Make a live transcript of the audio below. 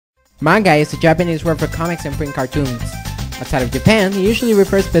Manga is the Japanese word for comics and print cartoons. Outside of Japan, it usually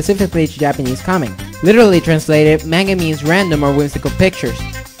refers specifically to Japanese comic. Literally translated, manga means random or whimsical pictures.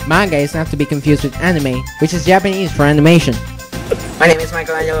 Manga is not to be confused with anime, which is Japanese for animation. My name is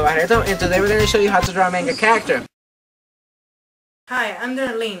Michelangelo Barreto, and today we're going to show you how to draw a manga character. Hi, I'm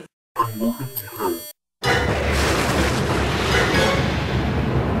Darlene. I'm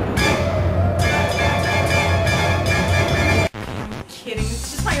kidding,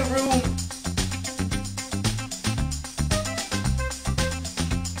 it's just my room.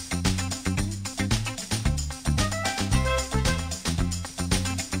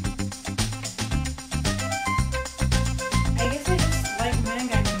 I guess I just like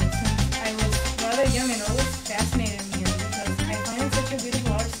manga anime since I was rather young and always fascinated me because I find it such a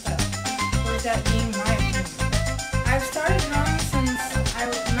beautiful art style. Or is that being my opinion? I've started drawing since I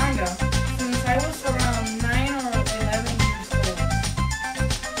was around 9 or 11 years old.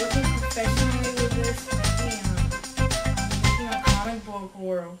 Working professionally with this, making a comic book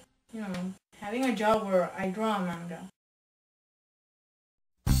or, having a job where I draw manga.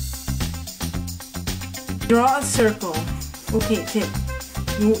 Draw a circle. Okay, tip.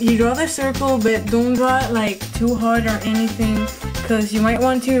 You draw the circle, but don't draw it like too hard or anything, because you might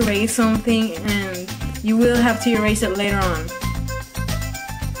want to erase something and you will have to erase it later on.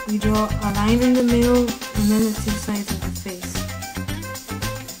 You draw a line in the middle and then the two sides of the face.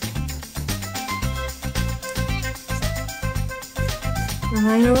 A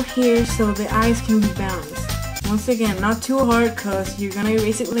line over here so the eyes can be balanced. Once again, not too hard because you're gonna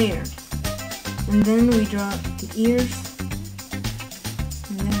erase it later. And then we draw the ears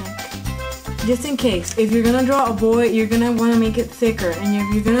and the neck. Just in case, if you're gonna draw a boy, you're gonna want to make it thicker, and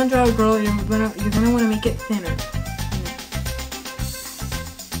if you're gonna draw a girl, you're gonna want to make it thinner.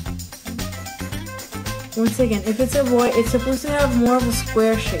 Once again, if it's a boy, it's supposed to have more of a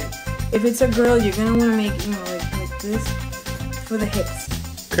square shape. If it's a girl, you're gonna want to make like this for the hips.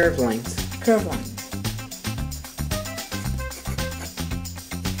 Curved lines. Curved lines.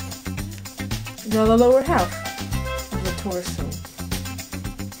 Draw the lower half of the torso.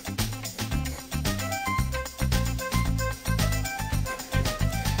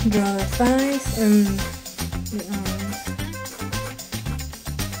 Draw the thighs and the arms.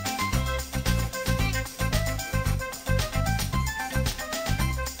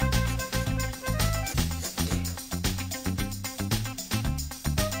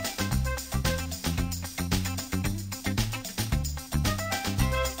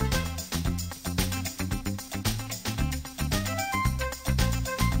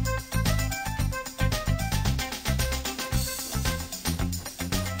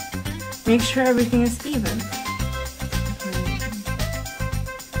 Make sure everything is even.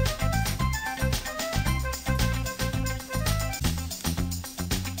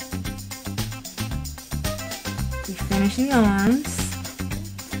 We finish the arms.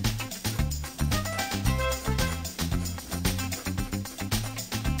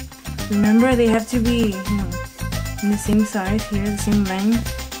 Remember, they have to be, in the same size here, the same length.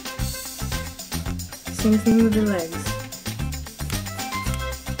 Same thing with the legs.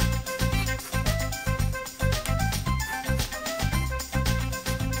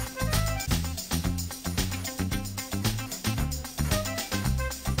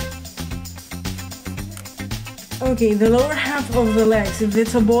 Okay, the lower half of the legs, if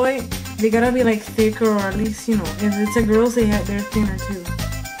it's a boy, they gotta be like thicker, or at least, if it's a girl, they're thinner too.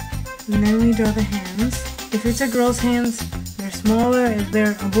 And then we draw the hands. If it's a girl's hands, they're smaller. If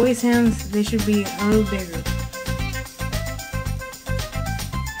they're a boy's hands, they should be a little bigger.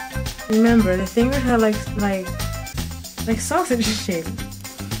 Remember, the fingers are like sausage shape.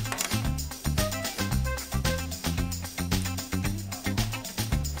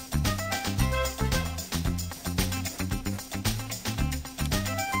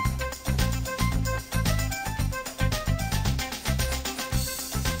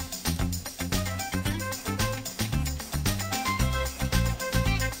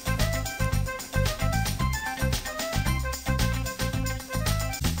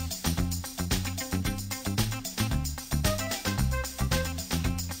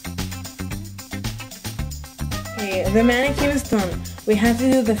 Okay, the mannequin is done. We have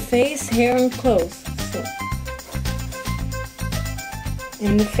to do the face, hair, and clothes. So,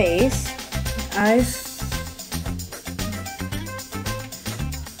 in the face, eyes.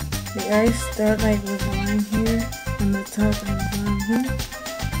 The eyes start like with a line here, on the top and the line here.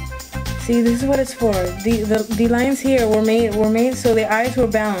 See, this is what it's for. The lines here were made so the eyes were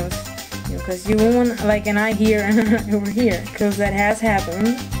balanced. Because you won't want like an eye here and over here, because that has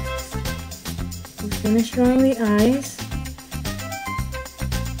happened. We finish drawing the eyes,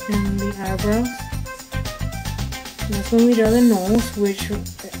 and the eyebrows. That's when we draw the nose, which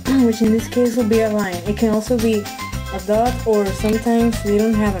in this case will be a line. It can also be a dot, or sometimes they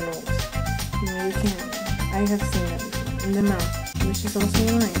don't have a nose. You can. I have seen that in the mouth, which is also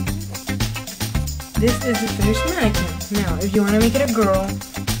a line. This is the finished mannequin. Now, if you want to make it a girl,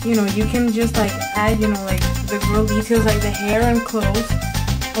 you can just like add, like the girl details like the hair and clothes,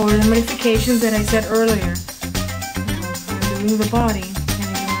 or the modifications that I said earlier. I'm doing the body,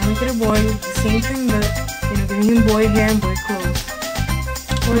 and if you want to make it a boy, the same thing, but giving him boy hair and boy clothes,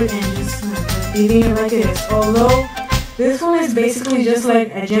 and just leaving it like it is. Although this one is basically just like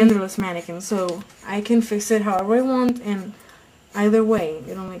a genderless mannequin, so I can fix it however I want, and either way,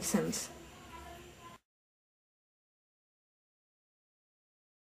 it'll make sense.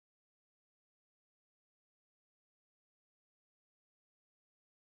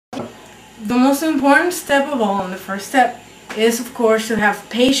 The most important step of all, and the first step, is of course to have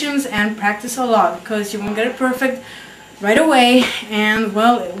patience and practice a lot, because you won't get it perfect right away, and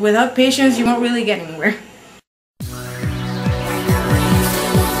well, without patience you won't really get anywhere.